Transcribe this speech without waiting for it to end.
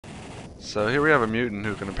So here we have a mutant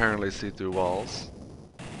who can apparently see through walls.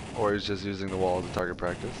 Or he's just using the wall as a target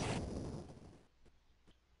practice.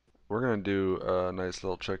 We're going to do a nice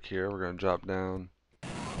little trick here. We're going to drop down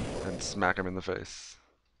and smack him in the face.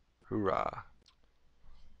 Hoorah.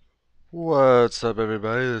 What's up,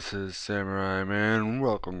 everybody? This is Samurai Man.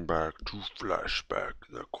 Welcome back to Flashback,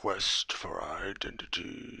 the quest for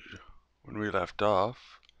identity. When we left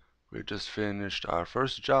off, we just finished our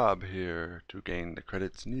first job here to gain the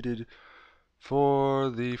credits needed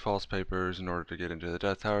for the false papers in order to get into the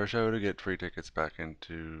Death Tower show to get free tickets back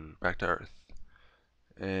to Earth.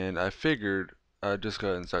 And I figured I'd just go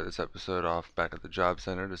ahead and start this episode off back at the job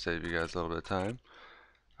center to save you guys a little bit of time.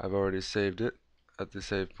 I've already saved it at the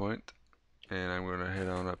save point, and I'm going to head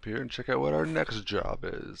on up here and check out what our next job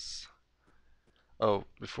is. Oh,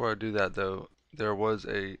 before I do that though, there was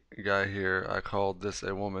a guy here. I called this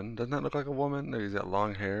a woman. Doesn't that look like a woman? He's got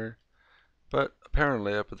long hair. But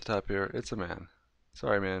apparently up at the top here, it's a man.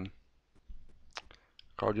 Sorry, man.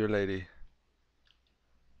 Called you a lady.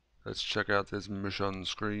 Let's check out this mission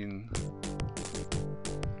screen.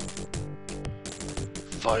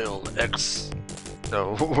 File X.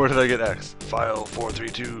 No, where did I get X? File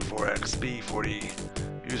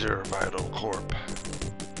 432-4XB40. User Vital Corp.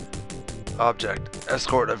 Object.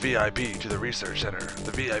 Escort a VIP to the research center.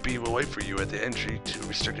 The VIP will wait for you at the entry to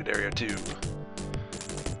Restricted Area 2.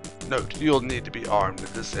 Note, you'll need to be armed.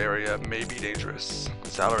 This area may be dangerous.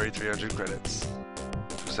 Salary 300 credits.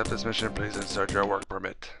 To accept this mission, please insert your work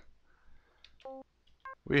permit.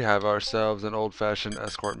 We have ourselves an old-fashioned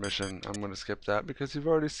escort mission. I'm going to skip that because you've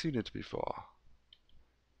already seen it before.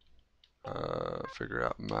 Figure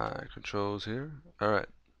out my controls here. Alright.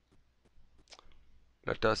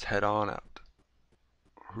 Let us head on out.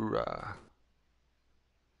 Hoorah.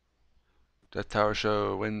 Death Tower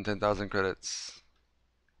show, win 10,000 credits.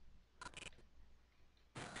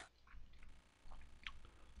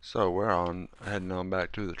 So we're heading on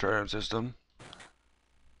back to the tram system.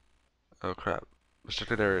 Oh crap.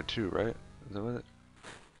 Restricted Area 2, right? Is that with it?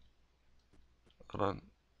 Hold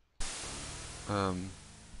on.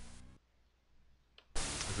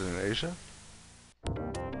 Is it in Asia?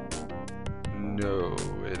 No,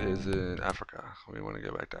 it is in Africa. We want to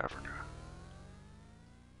get back to Africa.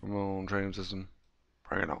 Come on, train system.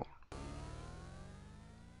 Bring it on.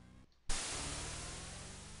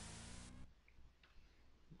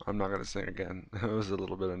 I'm not going to sing again. It was a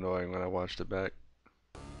little bit annoying when I watched it back.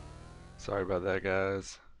 Sorry about that,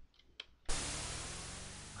 guys.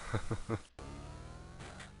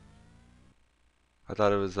 I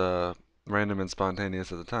thought it was random and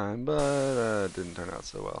spontaneous at the time, but it didn't turn out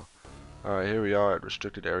so well. Alright, here we are at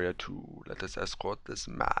Restricted Area 2. Let us escort this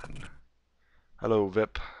man. Hello,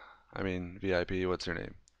 VIP. I mean, VIP, what's your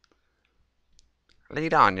name?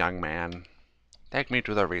 Lead on, young man. Take me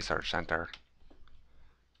to the research center.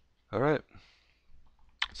 Alright.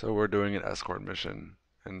 So we're doing an escort mission.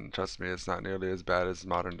 And trust me, it's not nearly as bad as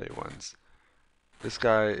modern day ones. This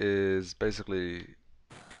guy is basically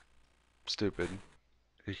stupid.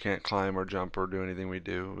 He can't climb or jump or do anything we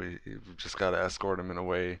do. We've just got to escort him in a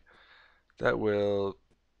way that will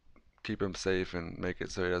keep him safe and make it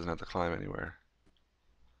so he doesn't have to climb anywhere.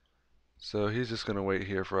 So he's just going to wait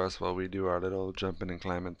here for us while we do our little jumping and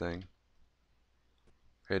climbing thing.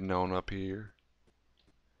 Heading on up here.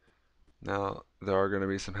 Now, there are going to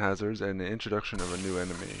be some hazards and the introduction of a new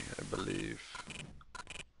enemy, I believe.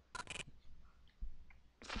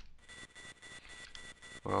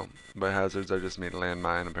 Well, by hazards I just mean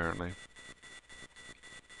landmine, apparently.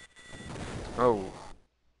 Oh.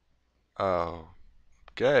 Oh.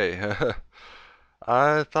 Okay.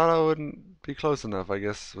 I thought I wouldn't be close enough. I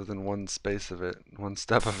guess within one space of it, one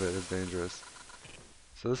step of it is dangerous.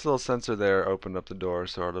 So this little sensor there opened up the door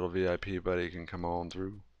so our little VIP buddy can come on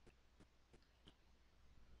through.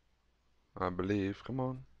 I believe. Come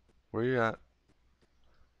on. Where you at?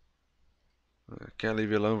 I can't leave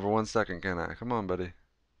you alone for 1 second, can I? Come on, buddy.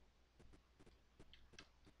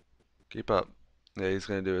 Keep up. Yeah, he's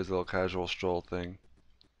gonna do his little casual stroll thing.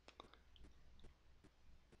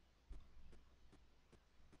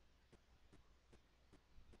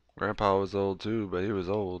 Grandpa was old too, but he was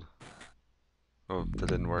old. Oh, that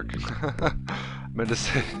didn't work. I meant to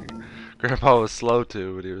say Grandpa was slow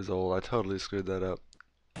too, but he was old. I totally screwed that up.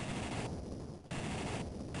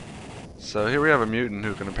 So here we have a mutant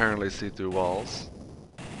who can apparently see through walls.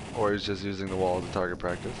 Or he's just using the wall as a target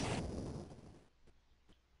practice.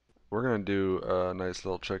 We're going to do a nice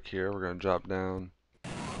little trick here. We're going to drop down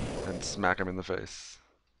and smack him in the face.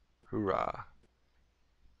 Hoorah.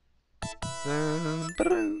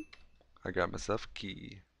 I got myself a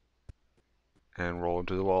key. And roll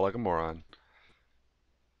into the wall like a moron.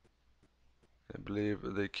 believe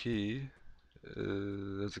the key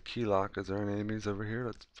there's a key lock. Is there any enemies over here?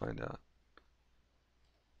 Let's find out.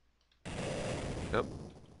 Yep,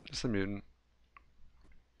 just a mutant.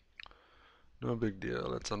 No big deal.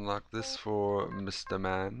 Let's unlock this for Mr.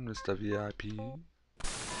 Man, Mr. VIP.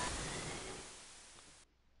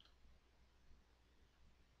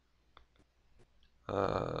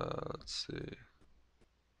 Let's see.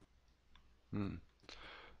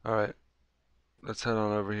 Alright, let's head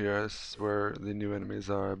on over here. This is where the new enemies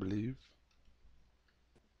are, I believe.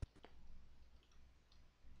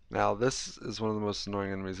 Now, this is one of the most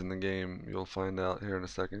annoying enemies in the game. You'll find out here in a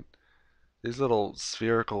second. These little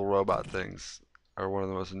spherical robot things are one of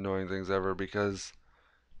the most annoying things ever because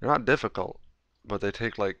they're not difficult, but they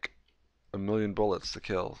take like a million bullets to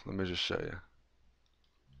kill. Let me just show you.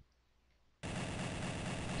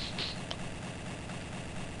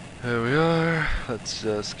 Here we are. Let's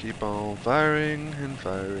just keep on firing and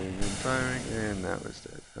firing and firing, and that was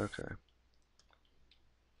dead. Okay.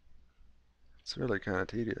 It's really kind of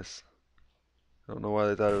tedious. I don't know why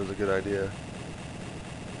they thought it was a good idea.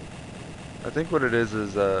 I think what it is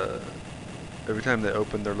every time they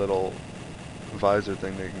open their little visor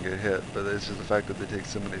thing they can get hit, but it's just the fact that they take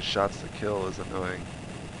so many shots to kill is annoying.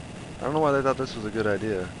 I don't know why they thought this was a good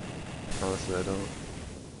idea. Honestly, I don't.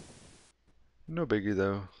 No biggie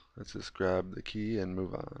though. Let's just grab the key and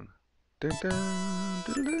move on. Dun dun,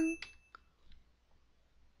 dun dun.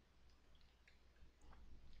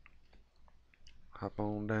 Hop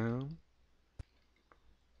on down.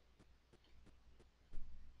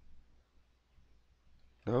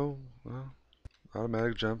 No, well,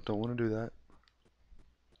 automatic jump. Don't want to do that.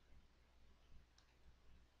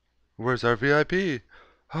 Where's our VIP?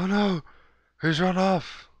 Oh no, he's run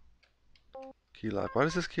off. Key lock. Why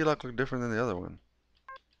does this key lock look different than the other one?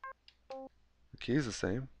 The key's the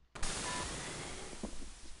same.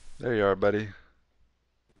 There you are, buddy.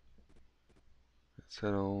 Let's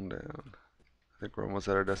head on down. I think we're almost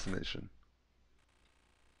at our destination.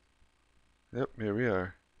 Yep, here we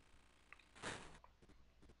are.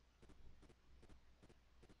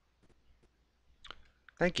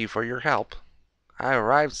 Thank you for your help. I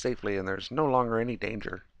arrived safely and there's no longer any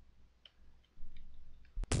danger.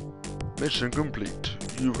 Mission complete.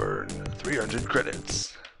 You've earned 300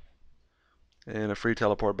 credits. And a free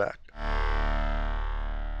teleport back.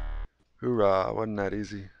 Hoorah, wasn't that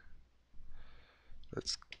easy.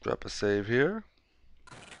 Let's drop a save here.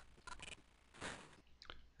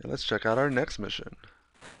 And let's check out our next mission.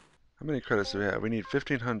 How many credits do we have? We need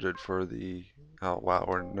 1,500 for the... Oh wow,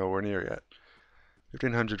 we're nowhere near yet.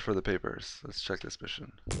 1,500 for the papers. Let's check this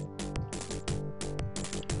mission.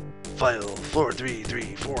 File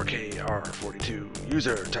 4334KR42.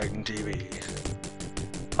 User Titan TV.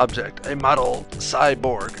 Object, a model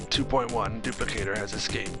Cyborg 2.1 duplicator has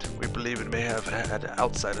escaped. We believe it may have had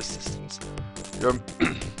outside assistance.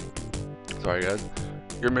 Sorry guys.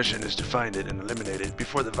 Your mission is to find it and eliminate it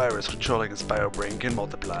before the virus controlling its biobrain can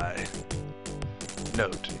multiply.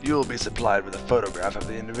 Note, you will be supplied with a photograph of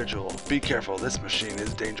the individual. Be careful, this machine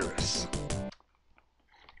is dangerous.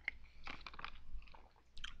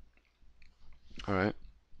 Alright.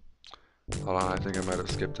 Hold on, I think I might have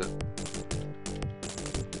skipped it.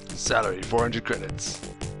 Salary, 400 credits.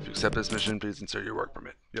 If you accept this mission, please insert your work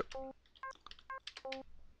permit. Yep.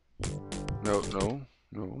 No.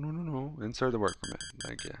 Insert the work permit.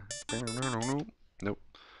 Thank you. Nope.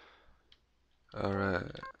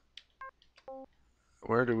 Alright.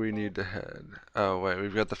 Where do we need to head? Oh, wait,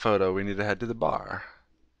 we've got the photo. We need to head to the bar.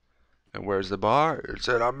 And where's the bar? It's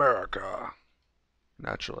in America.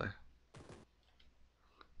 Naturally.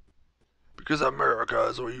 Because America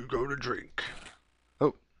is where you go to drink.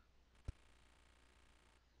 Oh.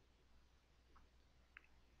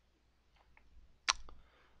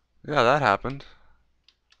 Yeah, that happened.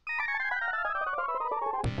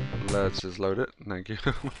 Let's just load it. Thank you.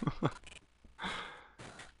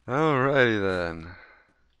 Alrighty then.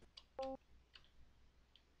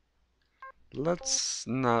 Let's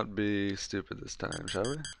not be stupid this time, shall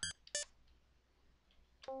we?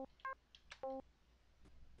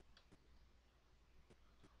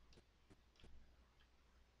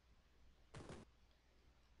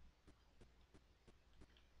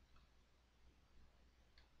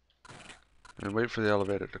 And wait for the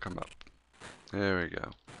elevator to come up. There we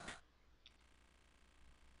go.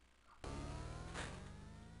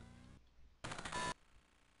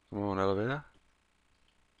 Come on, elevator.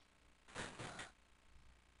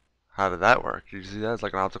 How did that work? Did you see that? It's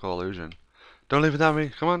like an optical illusion. Don't leave without me.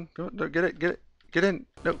 Come on. No, get it. Get in.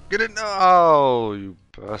 No, get in. No, oh, you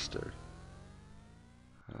bastard.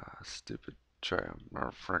 Ah, stupid tram.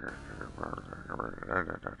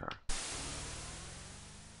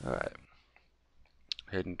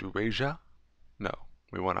 Eurasia? No,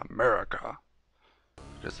 we want America.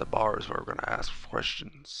 Because the bar is where we're gonna ask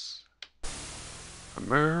questions.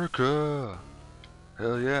 America!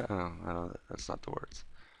 Hell yeah! Oh, I don't. That's not the words.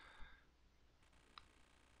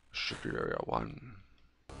 Restricted Area 1.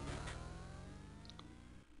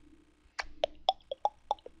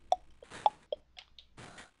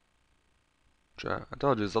 I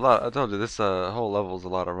told you it's a lot. I told you this whole level's a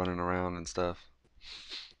lot of running around and stuff.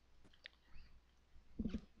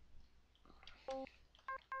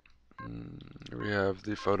 Here we have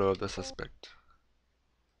the photo of the suspect.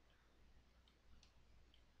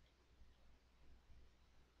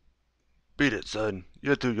 Beat it, son.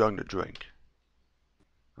 You're too young to drink.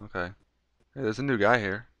 Okay. Hey, there's a new guy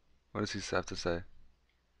here. What does he have to say?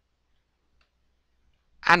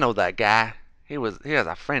 I know that guy. He has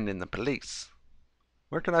a friend in the police.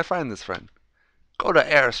 Where can I find this friend? Go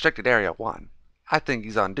to Air Restricted Area 1. I think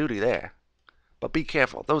he's on duty there. But be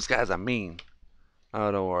careful, those guys are mean.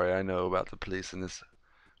 Oh, don't worry. I know about the police in this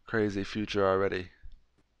crazy future already.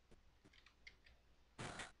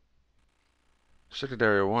 Restricted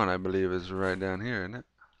Area 1, I believe, is right down here, isn't it?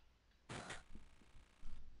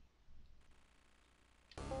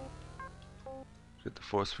 Get the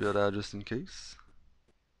force field out just in case.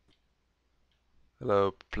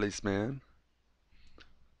 Hello, policeman.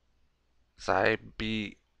 Side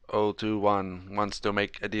B021 wants to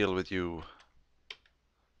make a deal with you.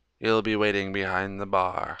 He'll be waiting behind the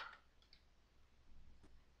bar.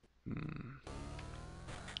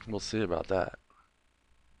 We'll see about that.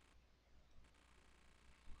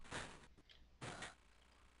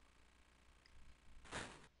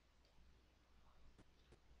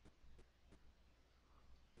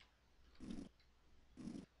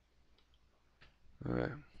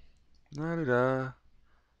 Alright. La-da-da.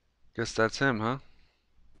 Guess that's him, huh?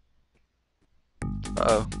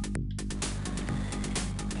 Uh-oh.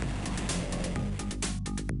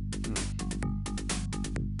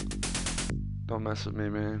 Don't mess with me,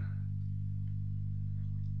 man.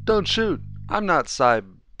 Don't shoot! I'm not Psy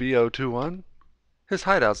B021. His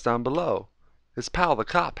hideout's down below. His pal the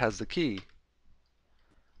cop has the key.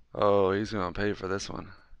 Oh, he's gonna pay for this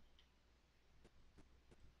one.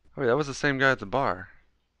 Oh, wait, that was the same guy at the bar.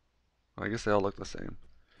 Well, I guess they all look the same.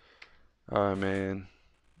 Alright, man.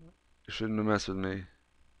 You shouldn't have messed with me.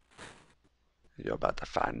 You're about to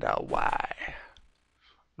find out why.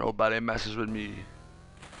 Nobody messes with me.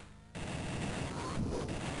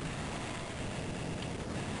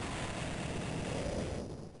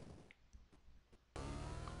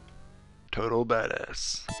 Total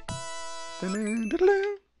badass.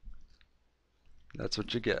 That's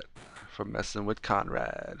what you get for messing with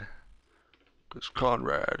Conrad. Because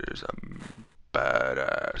Conrad is a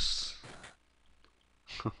badass.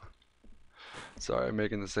 Sorry, I'm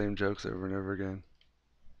making the same jokes over and over again.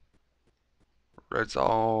 Let's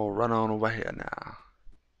all run on away now.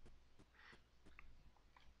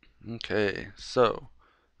 Okay, so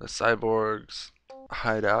the cyborg's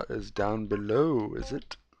hideout is down below, is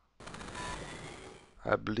it?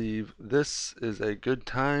 I believe this is a good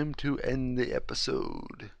time to end the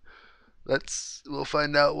episode. We'll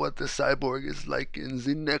find out what the cyborg is like in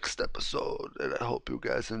the next episode. And I hope you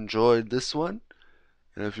guys enjoyed this one.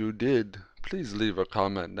 And if you did, please leave a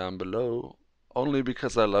comment down below. Only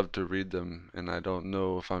because I love to read them and I don't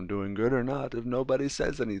know if I'm doing good or not if nobody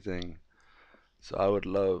says anything. So I would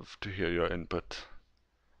love to hear your input.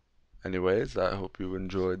 Anyways, I hope you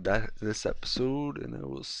enjoyed this episode, and I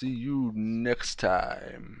will see you next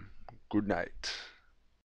time. Good night.